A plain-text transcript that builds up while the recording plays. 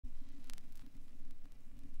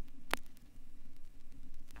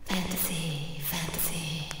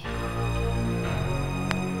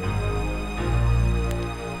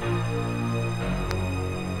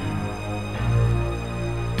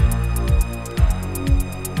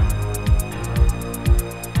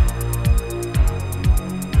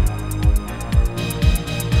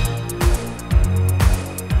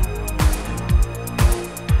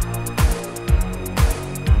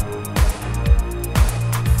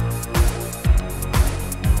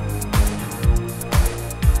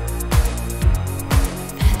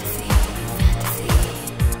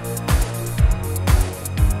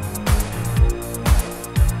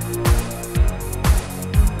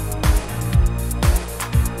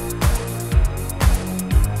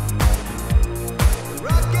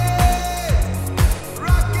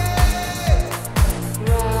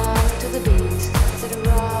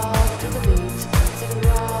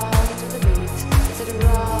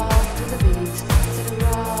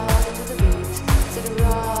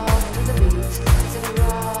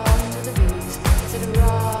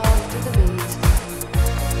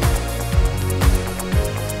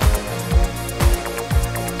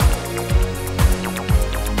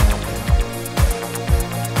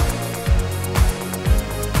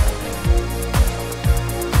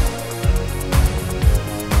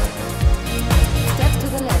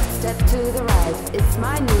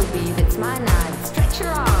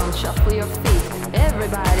shuffle your feet.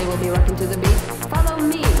 Everybody will be rocking to the beat. Follow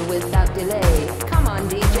me without delay. Come on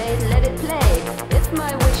DJ, let it play. If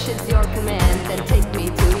my wish is your command, then take me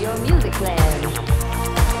to your music land.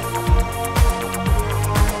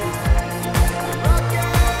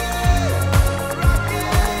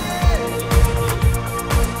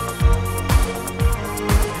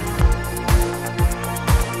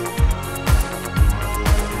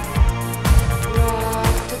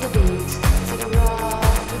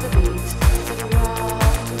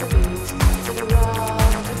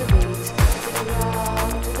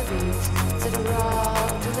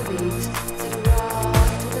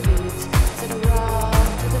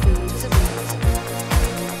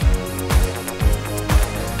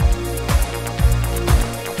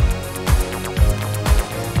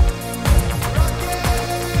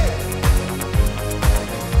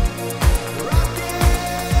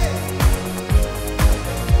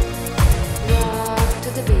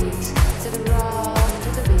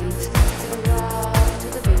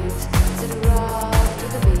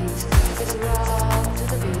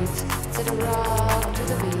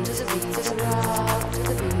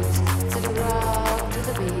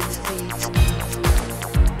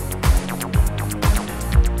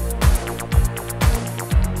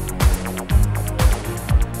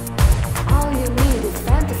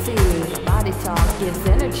 Talk gives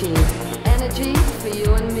energy, energy for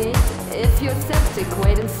you and me. If you're septic,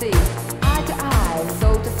 wait and see. Eye to eye,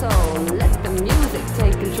 soul to soul, let the music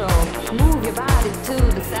take control. Move your body to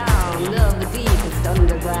the sound of the deepest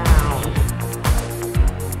underground.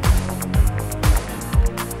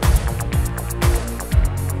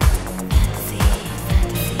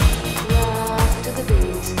 Rock to the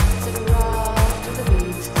beat, to the rock to the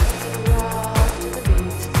beat, to the rock to the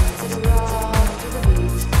beat, to the rock to the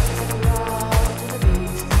beat, to the rock.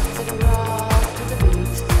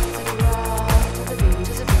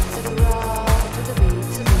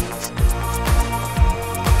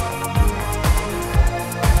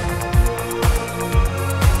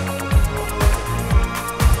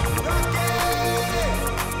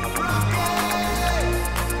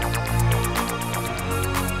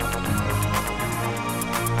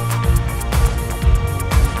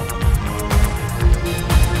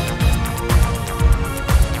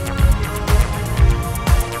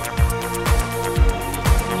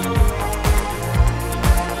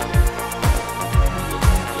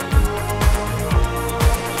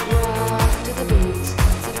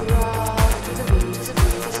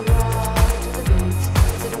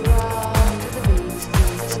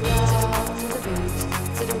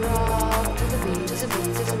 To the rock, to the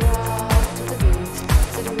beat, to the rock.